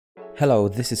Hello,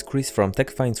 this is Chris from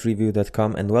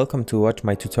TechFindsReview.com and welcome to watch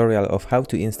my tutorial of how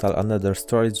to install another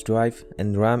storage drive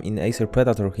and RAM in Acer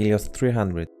Predator Helios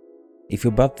 300. If you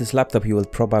bought this laptop, you will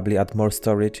probably add more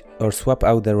storage or swap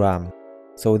out the RAM.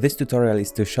 So this tutorial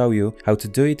is to show you how to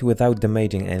do it without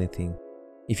damaging anything.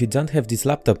 If you don't have this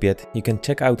laptop yet, you can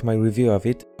check out my review of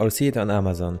it or see it on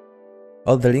Amazon.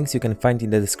 All the links you can find in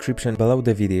the description below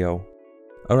the video.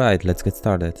 Alright, let's get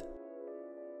started.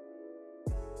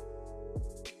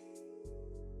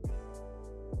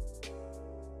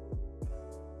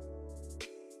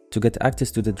 To get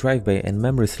access to the drive bay and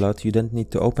memory slot, you don't need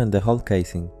to open the whole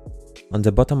casing. On the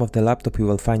bottom of the laptop you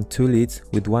will find two leads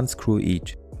with one screw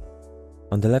each.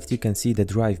 On the left you can see the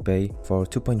drive bay for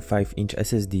 2.5-inch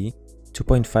SSD,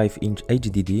 2.5-inch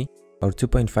HDD or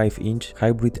 2.5-inch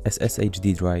hybrid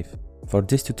SSHD drive. For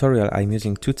this tutorial I'm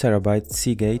using 2TB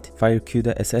Seagate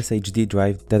FireCuda SSHD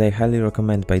drive that I highly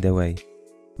recommend, by the way.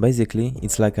 Basically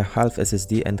it's like a half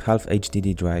SSD and half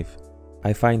HDD drive.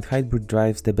 I find hybrid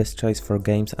drives the best choice for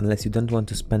games unless you don't want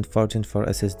to spend fortune for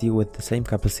SSD with the same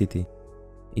capacity.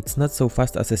 It's not so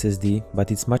fast as SSD, but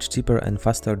it's much cheaper and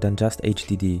faster than just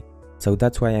HDD, so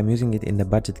that's why I'm using it in the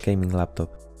budget gaming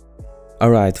laptop.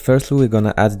 Alright, firstly we're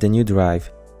gonna add the new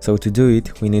drive, so to do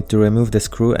it we need to remove the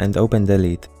screw and open the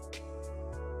lid.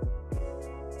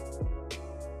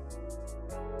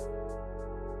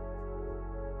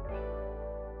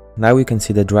 Now you can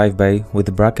see the drive bay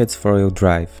with brackets for your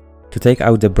drive. To take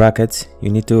out the brackets, you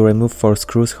need to remove 4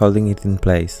 screws holding it in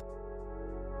place.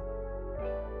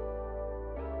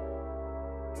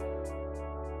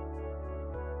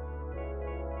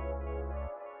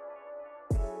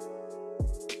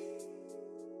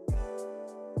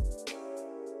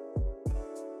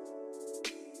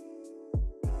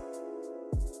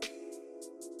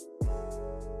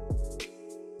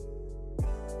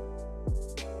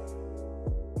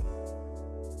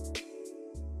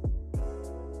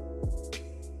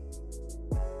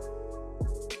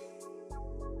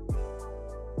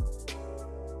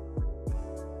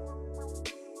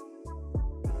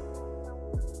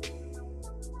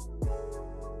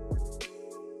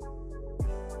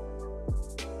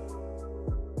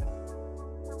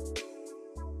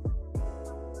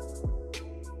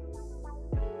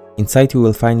 Inside you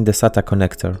will find the SATA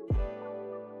connector.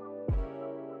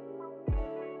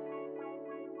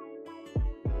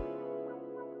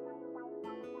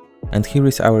 And here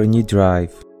is our new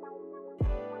drive.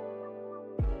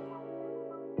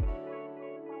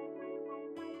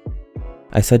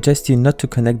 I suggest you not to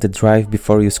connect the drive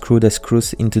before you screw the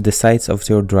screws into the sides of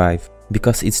your drive,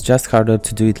 because it's just harder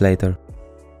to do it later.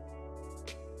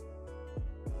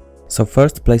 So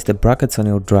first place the brackets on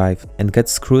your drive and get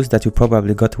screws that you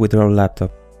probably got with your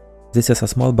laptop. This is a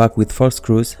small bag with 4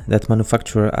 screws that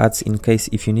manufacturer adds in case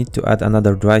if you need to add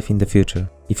another drive in the future.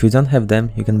 If you don't have them,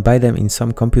 you can buy them in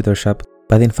some computer shop,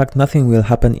 but in fact nothing will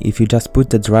happen if you just put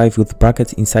the drive with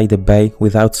brackets inside the bay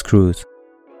without screws.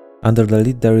 Under the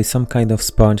lid there is some kind of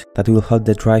sponge that will hold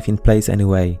the drive in place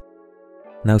anyway.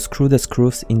 Now screw the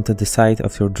screws into the side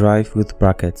of your drive with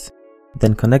brackets.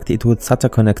 Then connect it with SATA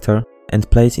connector and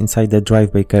place inside the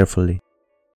drive bay carefully.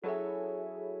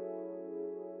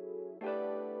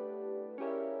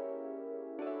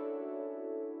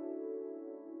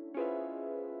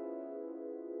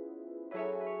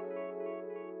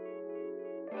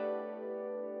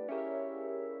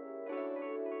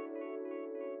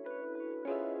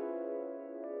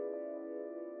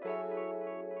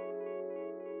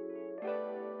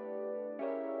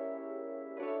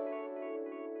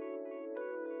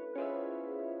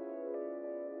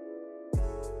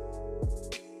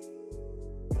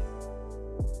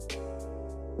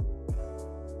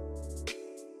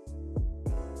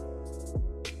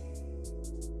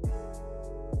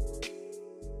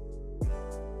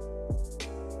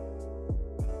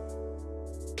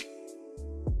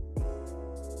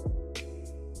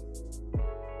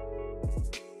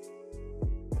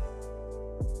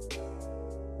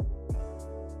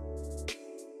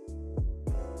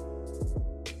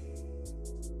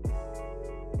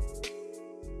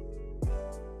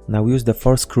 Now use the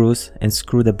 4 screws and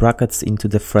screw the brackets into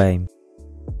the frame.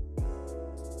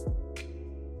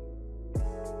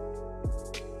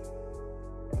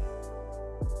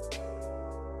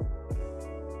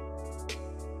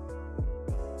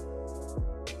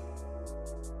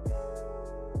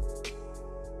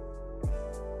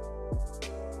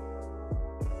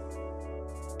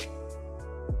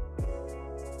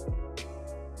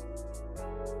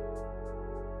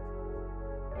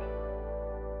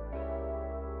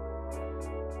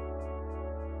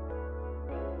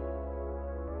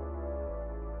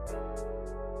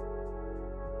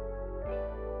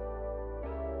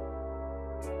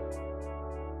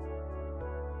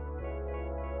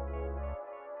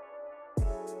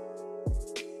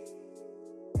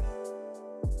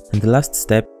 and the last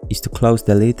step is to close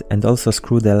the lid and also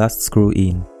screw the last screw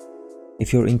in.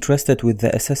 If you're interested with the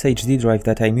SSHD drive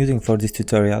that I'm using for this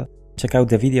tutorial, check out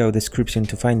the video description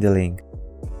to find the link.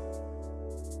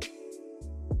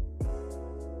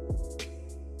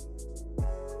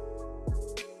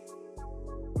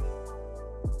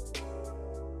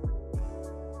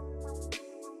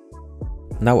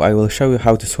 Now I will show you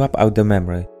how to swap out the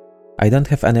memory. I don't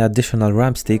have any additional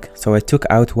RAM stick, so I took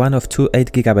out one of two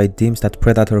 8GB DIMMs that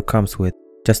Predator comes with,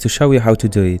 just to show you how to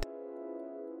do it.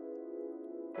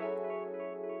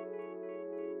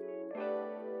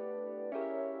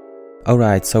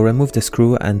 Alright, so remove the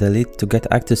screw and the lid to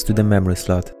get access to the memory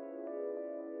slot.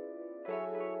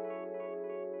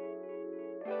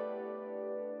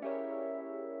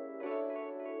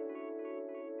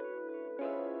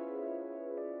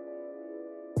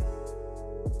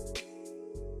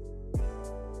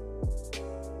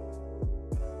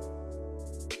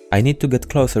 I need to get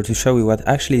closer to show you what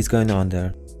actually is going on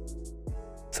there.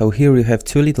 So here you have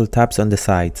two little tabs on the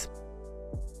sides.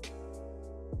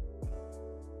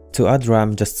 To add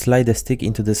RAM, just slide the stick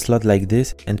into the slot like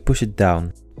this and push it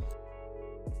down.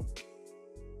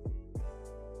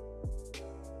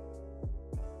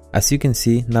 As you can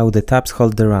see, now the tabs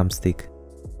hold the RAM stick.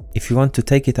 If you want to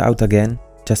take it out again,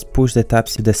 just push the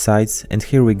tabs to the sides and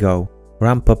here we go,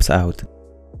 RAM pops out.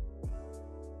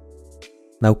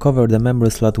 Now cover the memory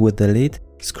slot with the lid,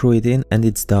 screw it in and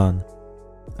it's done.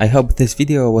 I hope this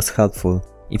video was helpful.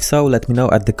 If so, let me know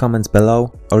at the comments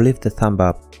below or leave the thumb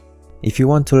up. If you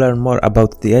want to learn more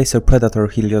about the Acer Predator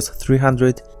Helios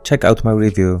 300, check out my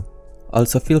review.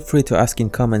 Also feel free to ask in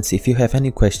comments if you have any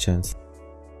questions.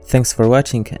 Thanks for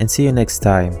watching and see you next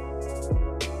time.